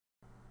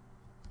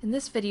In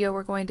this video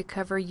we're going to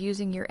cover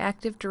using your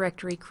Active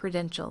Directory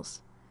credentials.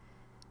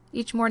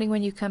 Each morning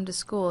when you come to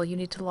school you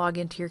need to log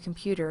into your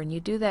computer, and you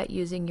do that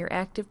using your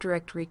Active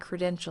Directory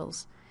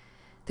credentials.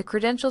 The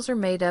credentials are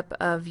made up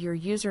of your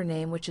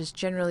username, which is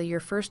generally your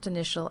first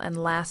initial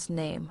and last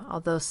name,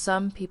 although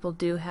some people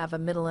do have a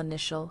middle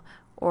initial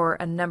or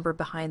a number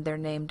behind their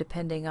name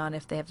depending on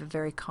if they have a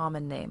very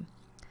common name.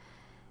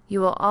 You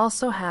will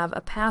also have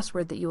a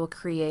password that you will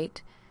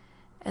create,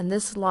 and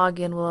this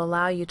login will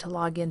allow you to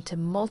log into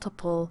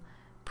multiple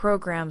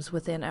programs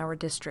within our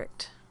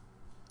district.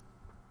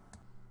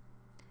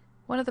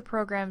 One of the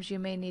programs you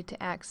may need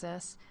to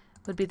access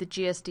would be the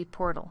GSD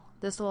Portal.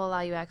 This will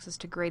allow you access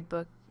to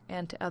Gradebook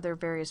and to other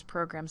various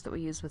programs that we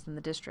use within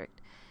the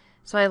district.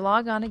 So I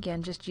log on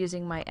again just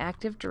using my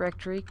Active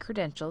Directory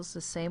credentials,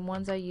 the same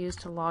ones I use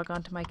to log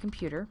onto my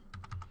computer.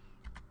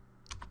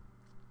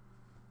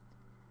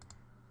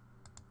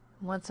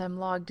 Once I'm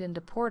logged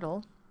into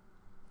Portal,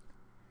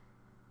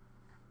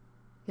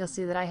 you'll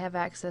see that I have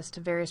access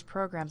to various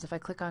programs. If I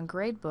click on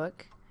Gradebook,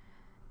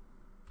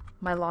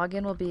 my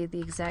login will be the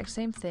exact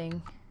same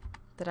thing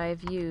that I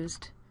have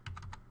used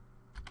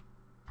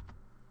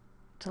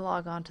to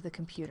log on to the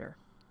computer.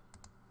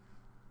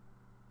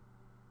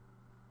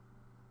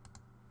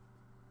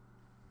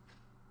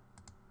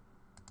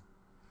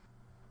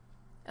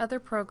 Other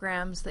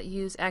programs that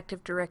use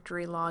Active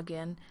Directory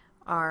login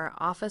are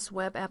Office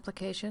Web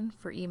Application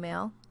for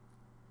email,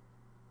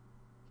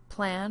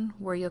 Plan,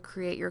 where you'll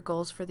create your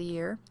goals for the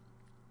year,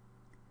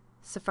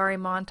 Safari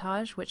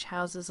Montage, which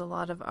houses a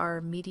lot of our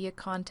media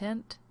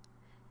content,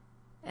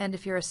 and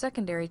if you're a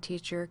secondary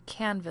teacher,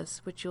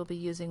 Canvas, which you'll be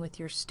using with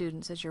your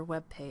students as your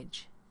web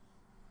page.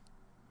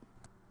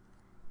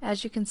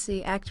 As you can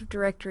see, Active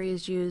Directory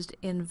is used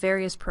in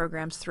various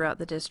programs throughout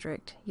the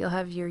district. You'll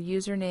have your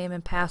username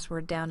and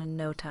password down in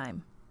no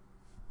time.